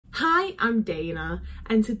Hi, I'm Dana,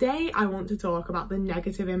 and today I want to talk about the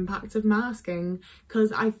negative impact of masking,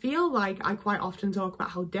 because I feel like I quite often talk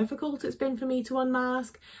about how difficult it's been for me to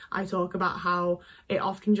unmask. I talk about how it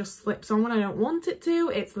often just slips on when I don't want it to.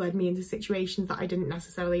 It's led me into situations that I didn't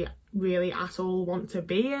necessarily really at all want to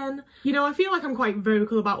be in. You know, I feel like I'm quite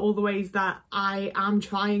vocal about all the ways that I am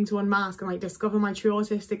trying to unmask and like discover my true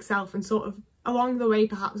autistic self, and sort of along the way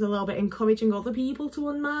perhaps a little bit encouraging other people to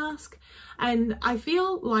unmask. And I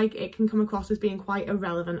feel like it can come across as being quite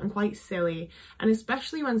irrelevant and quite silly, and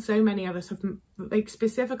especially when so many of us have like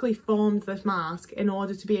specifically formed this mask in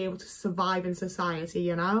order to be able to survive in society,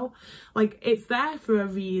 you know? Like, it's there for a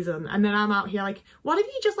reason, and then I'm out here like, what if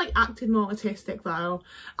you just like acted more autistic though?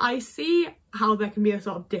 I see how there can be a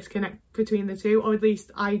sort of disconnect between the two, or at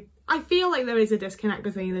least I feel like there is a disconnect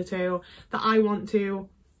between the two that I want to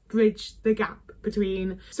bridge the gap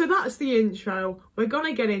between. So that's the intro. We're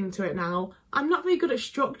gonna get into it now. I'm not very good at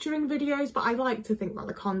structuring videos, but I like to think that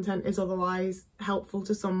the content is otherwise helpful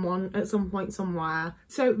to someone at some point somewhere.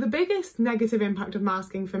 So the biggest negative impact of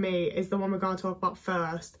masking for me is the one we're going to talk about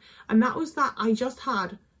first, and that was that I just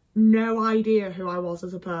had no idea who I was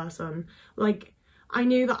as a person. Like, I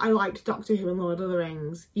knew that I liked Doctor Who and Lord of the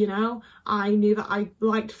Rings, you know? I knew that I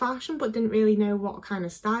liked fashion but didn't really know what kind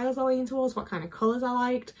of styles I leaned towards, what kind of colours I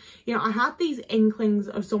liked. You know, I had these inklings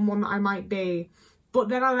of someone that I might be, but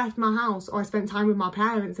then I left my house, or I spent time with my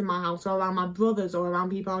parents in my house, or around my brothers, or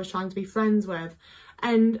around people I was trying to be friends with,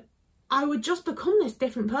 and I would just become this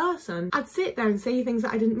different person. I'd sit there and say things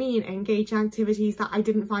that I didn't mean, engage in activities that I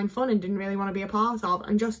didn't find fun and didn't really want to be a part of,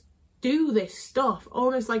 and just do this stuff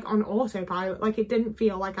almost like on autopilot. Like, it didn't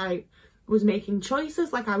feel like I was making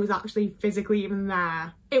choices, like I was actually physically even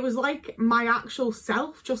there. It was like my actual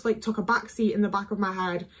self just like took a back seat in the back of my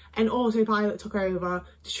head, and autopilot took over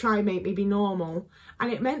to try and make me be normal.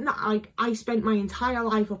 And it meant that like I spent my entire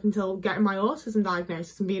life up until getting my autism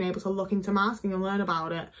diagnosis and being able to look into masking and learn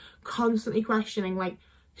about it, constantly questioning like,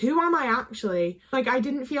 who am I actually? Like, I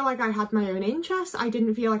didn't feel like I had my own interests. I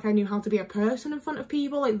didn't feel like I knew how to be a person in front of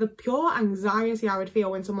people. Like, the pure anxiety I would feel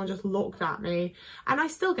when someone just looked at me. And I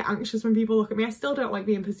still get anxious when people look at me. I still don't like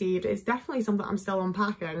being perceived. It's definitely something I'm still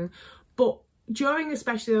unpacking. But during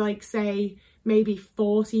especially like, say, maybe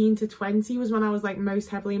 14 to 20 was when I was like most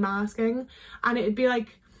heavily masking. And it'd be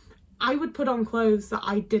like, I would put on clothes that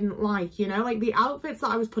I didn't like, you know, like the outfits that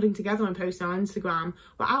I was putting together and posting on Instagram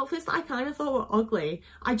were outfits that I kind of thought were ugly.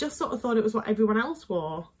 I just sort of thought it was what everyone else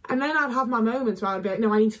wore. And then I'd have my moments where I'd be like,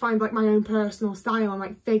 no, I need to find like my own personal style and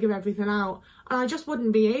like figure everything out. And I just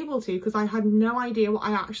wouldn't be able to, because I had no idea what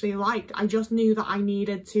I actually liked. I just knew that I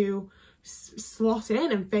needed to slot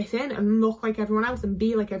in and fit in and look like everyone else and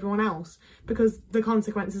be like everyone else, because the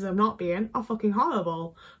consequences of not being are fucking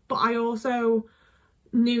horrible. But I also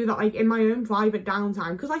knew that like in my own private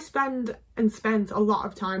downtime, because I spent a lot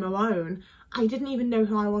of time alone, I didn't even know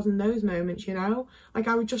who I was in those moments, you know? Like,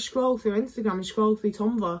 I would just scroll through Instagram and scroll through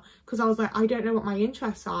Tumblr, because I was like, I don't know what my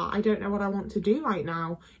interests are. I don't know what I want to do right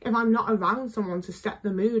now. If I'm not around someone to set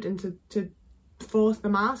the mood and to force the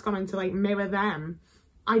mask on and to like mirror them,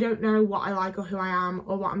 I don't know what I like or who I am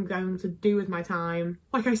or what I'm going to do with my time.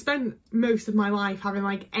 Like, I spent most of my life having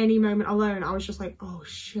like any moment alone, I was just like, oh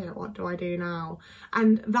shit, what do I do now?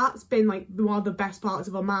 And that's been like one of the best parts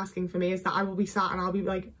of unmasking for me, is that I will be sat and I'll be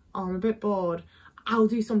like, oh, I'm a bit bored. I'll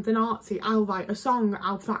do something artsy. I'll write a song.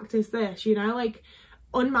 I'll practice this, you know? Like,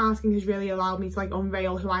 unmasking has really allowed me to like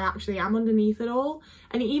unveil who I actually am underneath it all.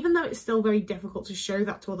 And even though it's still very difficult to show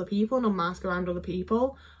that to other people and unmask around other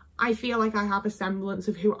people, I feel like I have a semblance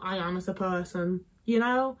of who I am as a person, you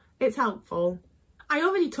know? It's helpful. I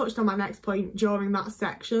already touched on my next point during that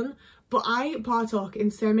section, but I partook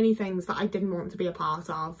in so many things that I didn't want to be a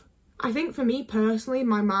part of. I think for me personally,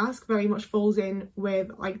 my mask very much falls in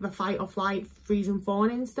with like the fight or flight, freeze and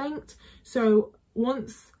fawn instinct. So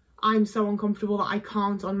once I'm so uncomfortable that I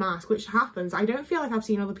can't unmask, which happens, I don't feel like I've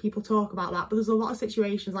seen other people talk about that, but there's a lot of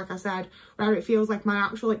situations, like I said, where it feels like my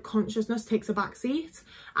actual like consciousness takes a back seat,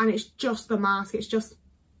 and it's just the mask, it's just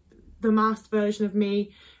the masked version of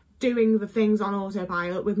me doing the things on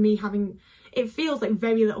autopilot, with me having, it feels like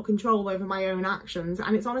very little control over my own actions,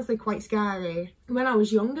 and it's honestly quite scary. When I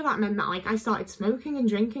was younger, that meant that like I started smoking and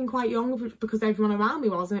drinking quite young because everyone around me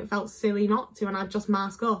was, and it felt silly not to, and I'd just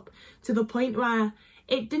mask up, to the point where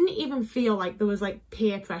it didn't even feel like there was like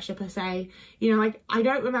peer pressure per se, you know? Like, I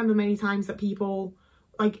don't remember many times that people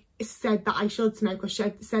like said that I should smoke or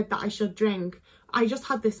said that I should drink. I just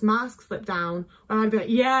had this mask slip down where I'd be like,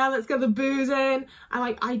 yeah, let's get the booze in. And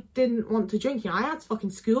like, I didn't want to drink, you know, I had fucking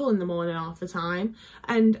school in the morning half the time.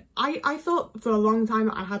 And I thought for a long time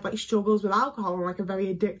that I had like struggles with alcohol and like a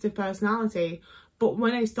very addictive personality. But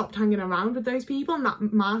when I stopped hanging around with those people and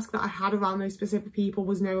that mask that I had around those specific people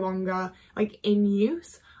was no longer like in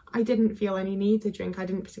use, I didn't feel any need to drink. I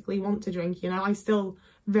didn't particularly want to drink, you know. I still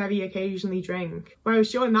very occasionally drink.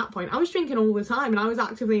 Whereas during that point, I was drinking all the time and I was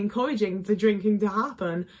actively encouraging the drinking to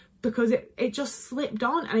happen because it just slipped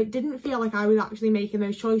on, and it didn't feel like I was actually making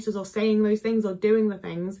those choices or saying those things or doing the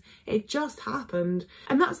things. It just happened.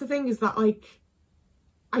 And that's the thing, is that like,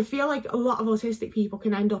 I feel like a lot of autistic people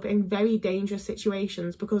can end up in very dangerous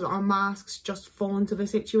situations because our masks just fall into the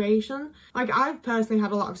situation. Like, I've personally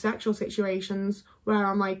had a lot of sexual situations where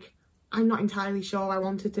I'm like, I'm not entirely sure I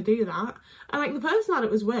wanted to do that. And like, the person that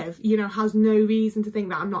it was with, you know, has no reason to think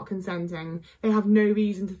that I'm not consenting. They have no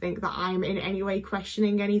reason to think that I'm in any way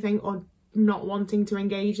questioning anything or not wanting to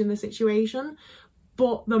engage in the situation.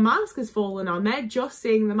 But the mask has fallen on. They're just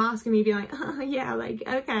seeing the mask and me being like, oh, yeah, like,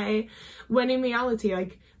 okay. When in reality,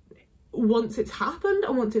 like, once it's happened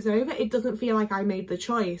and once it's over, it doesn't feel like I made the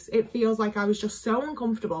choice. It feels like I was just so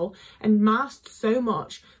uncomfortable and masked so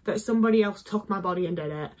much that somebody else took my body and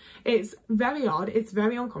did it. It's very odd, it's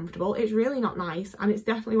very uncomfortable, it's really not nice, and it's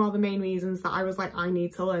definitely one of the main reasons that I was like, I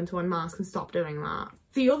need to learn to unmask and stop doing that.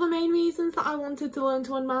 The other main reasons that I wanted to learn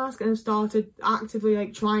to unmask and have started actively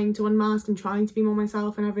like trying to unmask and trying to be more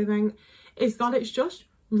myself and everything is that it's just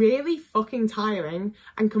really fucking tiring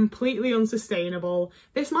and completely unsustainable.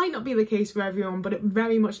 This might not be the case for everyone, but it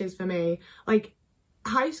very much is for me. Like,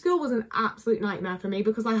 high school was an absolute nightmare for me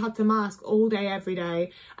because I had to mask all day every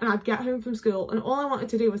day, and I'd get home from school and all I wanted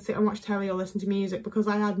to do was sit and watch telly or listen to music because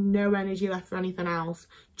I had no energy left for anything else,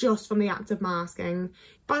 just from the act of masking.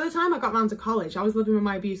 By the time I got round to college, I was living with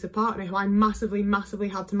my abusive partner who I massively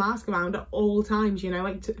had to mask around at all times, you know.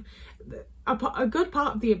 Like, a good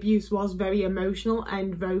part of the abuse was very emotional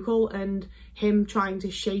and vocal, and him trying to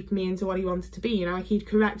shape me into what he wanted to be, you know. Like, he'd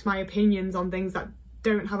correct my opinions on things that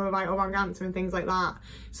don't have a right or wrong answer and things like that.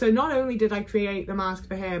 So not only did I create the mask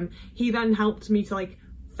for him, he then helped me to like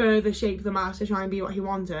further shape the mask to try and be what he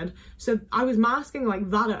wanted. So I was masking like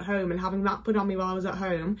that at home and having that put on me while I was at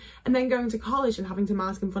home, and then going to college and having to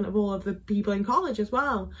mask in front of all of the people in college as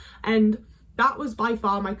well. And that was by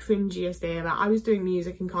far my cringiest era. I was doing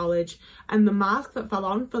music in college, and the mask that fell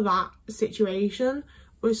on for that situation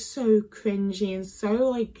was so cringy and so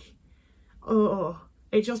like, oh,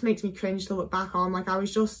 it just makes me cringe to look back on. Like, I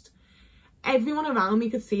was just, everyone around me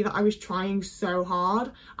could see that I was trying so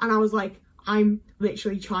hard, and I was like, I'm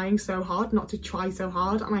literally trying so hard not to try so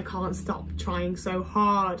hard, and I can't stop trying so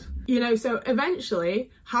hard, you know. So eventually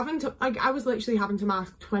having to, like, I was literally having to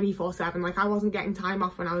mask 24/7. Like, I wasn't getting time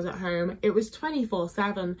off when I was at home. It was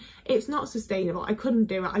 24/7. It's not sustainable. I couldn't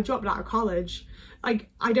do it. I dropped out of college. Like,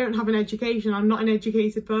 I don't have an education. I'm not an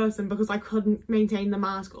educated person because I couldn't maintain the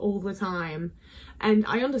mask all the time. And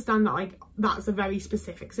I understand that, like, that's a very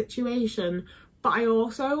specific situation, but I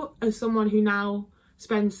also, as someone who now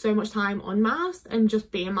spend so much time unmasked and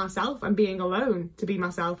just being myself and being alone to be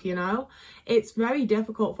myself, you know, it's very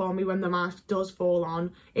difficult for me when the mask does fall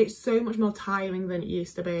on. It's so much more tiring than it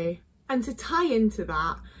used to be. And to tie into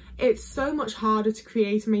that, it's so much harder to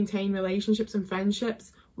create and maintain relationships and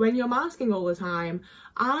friendships when you're masking all the time.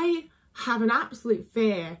 I have an absolute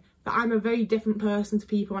fear that I'm a very different person to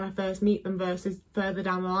people when I first meet them versus further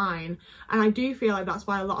down the line. And I do feel like that's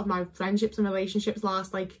why a lot of my friendships and relationships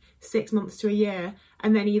last like 6 months to a year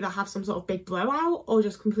and then either have some sort of big blowout or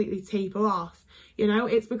just completely taper off. You know,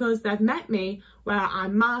 it's because they've met me where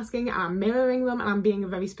I'm masking and I'm mirroring them and I'm being a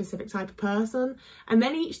very specific type of person. And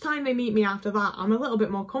then each time they meet me after that, I'm a little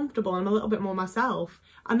bit more comfortable and a little bit more myself.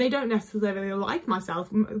 And they don't necessarily like myself.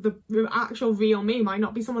 The actual real me might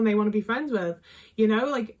not be someone they want to be friends with. You know,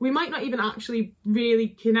 like, we might not even actually really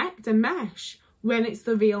connect and mesh when it's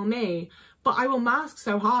the real me. But I will mask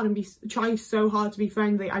so hard and try so hard to be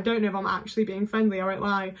friendly. I don't know if I'm actually being friendly, I won't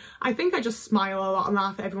lie. I think I just smile a lot and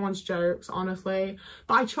laugh at everyone's jokes, honestly.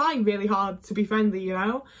 But I try really hard to be friendly, you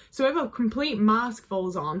know? So if a complete mask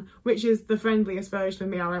falls on, which is the friendliest version of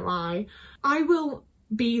me, I won't lie, I will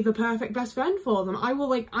be the perfect best friend for them. I will,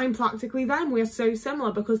 like, I'm practically them. We're so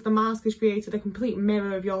similar because the mask has created a complete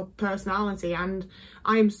mirror of your personality, and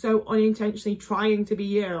I am so unintentionally trying to be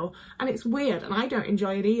you, and it's weird and I don't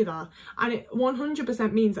enjoy it either. And it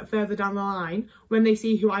 100% means that further down the line, when they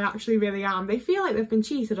see who I actually really am, they feel like they've been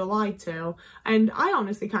cheated or lied to. And I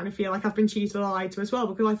honestly kind of feel like I've been cheated or lied to as well,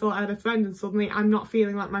 because I thought I had a friend and suddenly I'm not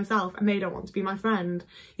feeling like myself and they don't want to be my friend.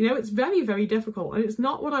 You know, it's very, very difficult, and it's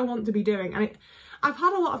not what I want to be doing. And I've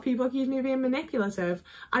had a lot of people accuse me of being manipulative,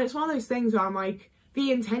 and it's one of those things where I'm like,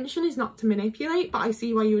 the intention is not to manipulate, but I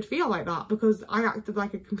see why you would feel like that because I acted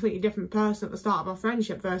like a completely different person at the start of our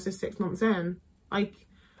friendship versus 6 months in. Like,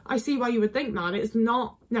 I see why you would think that. It's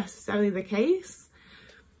not necessarily the case.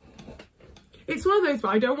 it's one of those, but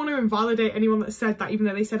I don't want to invalidate anyone that said that, even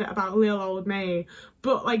though they said it about little old me.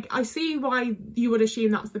 But like, I see why you would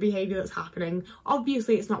assume that's the behaviour that's happening.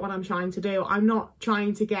 Obviously it's not what I'm trying to do. I'm not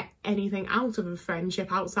trying to get anything out of a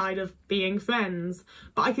friendship outside of being friends,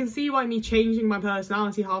 but I can see why me changing my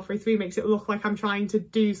personality halfway through makes it look like I'm trying to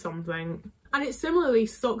do something. And it similarly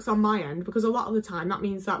sucks on my end, because a lot of the time that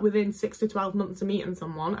means that within 6 to 12 months of meeting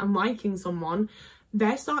someone and liking someone,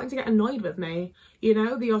 they're starting to get annoyed with me. You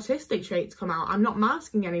know, the autistic traits come out. I'm not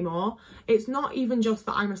masking anymore. It's not even just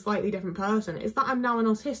that I'm a slightly different person. It's that I'm now an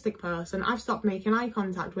autistic person. I've stopped making eye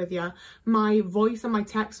contact with you. My voice and my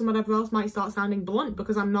text and whatever else might start sounding blunt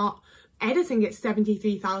because I'm not editing it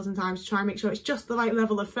 73,000 times to try and make sure it's just the right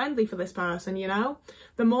level of friendly for this person, you know?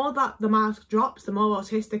 The more that the mask drops, the more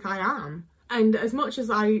autistic I am. And as much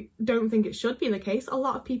as I don't think it should be the case, a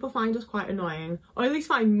lot of people find us quite annoying, or at least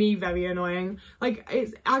find me very annoying. Like,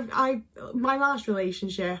 my last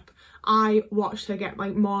relationship, I watched her get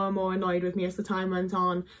like more and more annoyed with me as the time went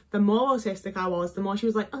on. The more autistic I was, the more she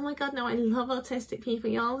was like, oh my god, no, I love autistic people,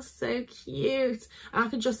 y'all so cute. And I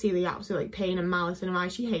could just see the absolute like pain and malice in her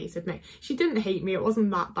eyes. She hated me. She didn't hate me, it wasn't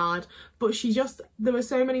that bad, but there were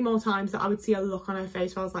so many more times that I would see a look on her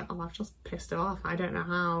face where I was like, oh, I've just pissed her off, I don't know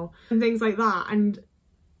how, and things like that. And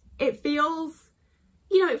it feels,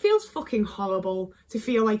 you know, it feels fucking horrible to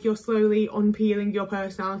feel like you're slowly unpeeling your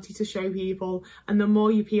personality to show people, and the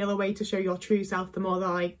more you peel away to show your true self, the more they're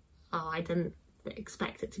like, oh, I didn't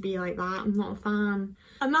expect it to be like that, I'm not a fan.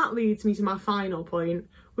 And that leads me to my final point,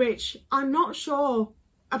 which I'm not sure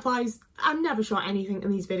applies, I'm never sure anything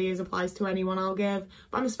in these videos applies to anyone I'll give,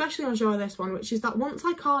 but I'm especially unsure of this one, which is that once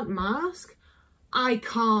I can't mask, I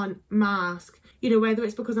can't mask. You know, whether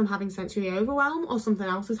it's because I'm having sensory overwhelm or something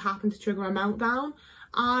else has happened to trigger a meltdown,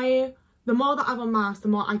 the more that I've unmasked, the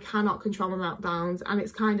more I cannot control my meltdowns, and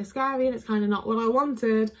it's kind of scary and it's kind of not what I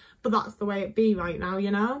wanted, but that's the way it be right now,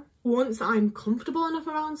 you know? Once I'm comfortable enough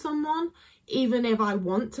around someone, even if I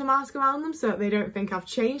want to mask around them so that they don't think I've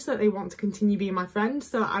changed, so that they want to continue being my friend,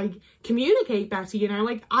 so that I communicate better, you know?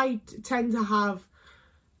 Like, I tend to have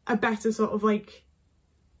a better sort of like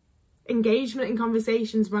engagement in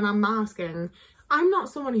conversations when I'm masking. I'm not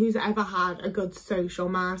someone who's ever had a good social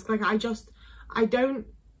mask. Like, I don't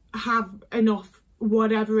have enough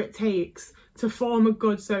whatever it takes to form a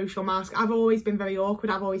good social mask. I've always been very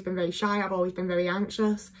awkward, I've always been very shy, I've always been very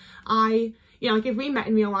anxious. You know, like if we met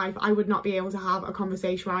in real life, I would not be able to have a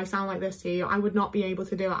conversation where I sound like this to you. I would not be able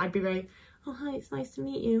to do it. I'd be very, oh hi, it's nice to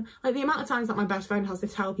meet you. Like the amount of times that my best friend has to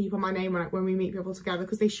tell people my name when we meet people together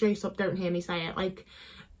because they straight up don't hear me say it. Like,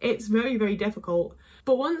 it's very, very difficult.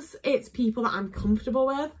 But once it's people that I'm comfortable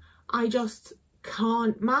with, I just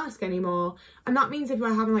can't mask anymore. And that means if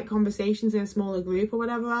we're having like conversations in a smaller group or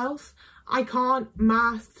whatever else, I can't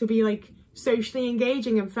mask to be like socially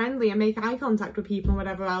engaging and friendly and make eye contact with people and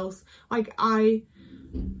whatever else. Like,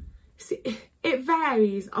 it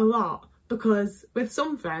varies a lot, because with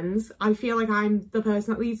some friends I feel like I'm the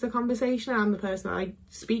person that leads the conversation, I'm the person that like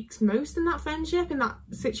speaks most in that friendship, in that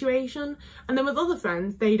situation, and then with other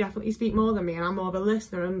friends they definitely speak more than me and I'm more of a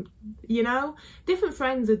listener. And you know, different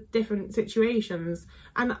friends are different situations,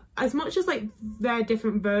 and as much as like they're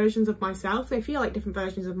different versions of myself, they feel like different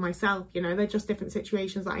versions of myself, you know, they're just different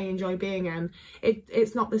situations that I enjoy being in.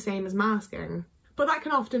 It's not the same as masking. But that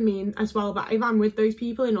can often mean as well that if I'm with those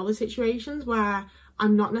people in other situations where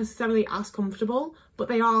I'm not necessarily as comfortable, but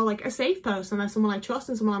they are like a safe person, they're someone I trust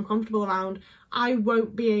and someone I'm comfortable around, I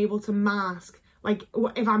won't be able to mask, like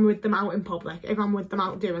if I'm with them out in public, if I'm with them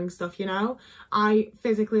out doing stuff, you know? I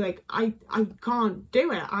physically, like, I can't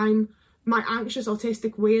do it. I'm my anxious,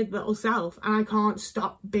 autistic, weird little self, and I can't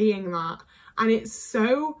stop being that. And it's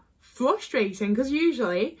so frustrating, because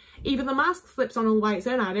usually either the mask slips on all by its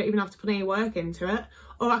own, I don't even have to put any work into it,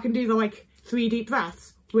 or I can do the like 3 deep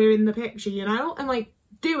breaths, we're in the picture, you know, and like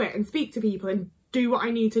do it and speak to people and do what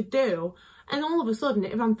I need to do. And all of a sudden,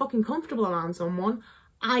 if I'm fucking comfortable around someone,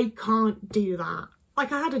 I can't do that.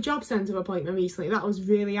 Like, I had a job centre appointment recently that I was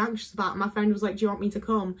really anxious about, and my friend was like, do you want me to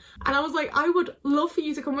come? And I was like, I would love for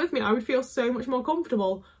you to come with me, I would feel so much more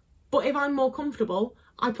comfortable. But if I'm more comfortable,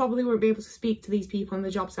 I probably won't be able to speak to these people in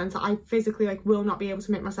the job centre. I physically like will not be able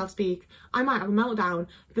to make myself speak. I might have a meltdown.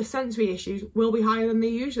 The sensory issues will be higher than they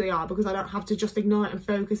usually are, because I don't have to just ignore it and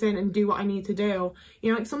focus in and do what I need to do.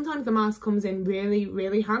 You know, like sometimes the mask comes in really,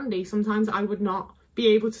 really handy. Sometimes I would not be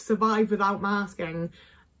able to survive without masking.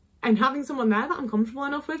 And having someone there that I'm comfortable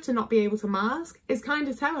enough with to not be able to mask is kind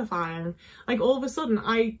of terrifying. Like, all of a sudden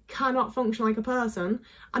I cannot function like a person,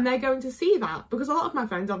 and they're going to see that, because a lot of my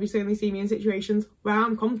friends obviously only see me in situations where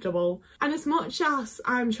I'm comfortable. And as much as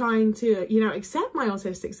I'm trying to, you know, accept my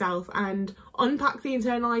autistic self and unpack the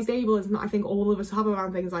internalized ableism that I think all of us have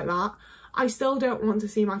around things like that, I still don't want to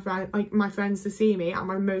see my friends to see me at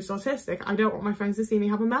my most autistic. I don't want my friends to see me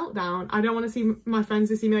have a meltdown. I don't want to see my friends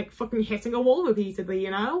to see me like fucking hitting a wall repeatedly,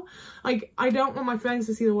 you know? Like, I don't want my friends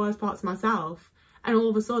to see the worst parts of myself, and all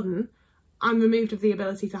of a sudden I'm removed of the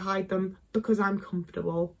ability to hide them because I'm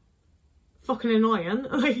comfortable. Fucking annoying.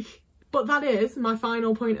 Like, but that is my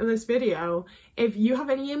final point of this video. If you have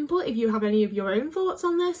any input, if you have any of your own thoughts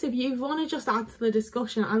on this, if you want to just add to the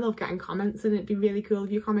discussion, I love getting comments, and it'd be really cool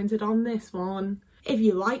if you commented on this one. If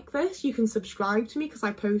you like this, you can subscribe to me, because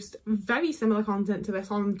I post very similar content to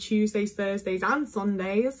this on Tuesdays, Thursdays and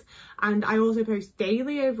Sundays. And I also post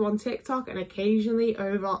daily over on TikTok and occasionally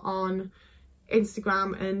over on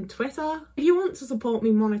Instagram and Twitter. If you want to support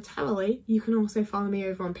me monetarily, you can also follow me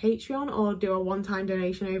over on Patreon or do a one-time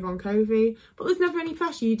donation over on Ko-fi, but there's never any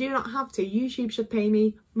pressure. You do not have to. YouTube should pay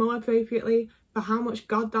me more appropriately for how much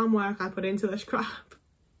goddamn work I put into this crap.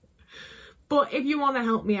 But if you want to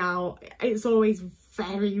help me out, it's always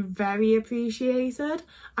very, very appreciated.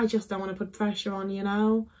 I just don't want to put pressure on, you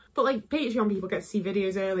know? But like, Patreon people get to see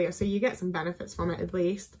videos earlier, so you get some benefits from it at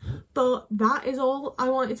least. But that is all I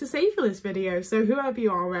wanted to say for this video. So whoever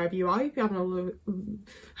you are, wherever you are, I hope you're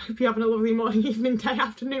having a lovely morning, evening, day,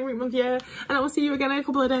 afternoon, week, month, year, and I will see you again in a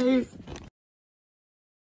couple of days.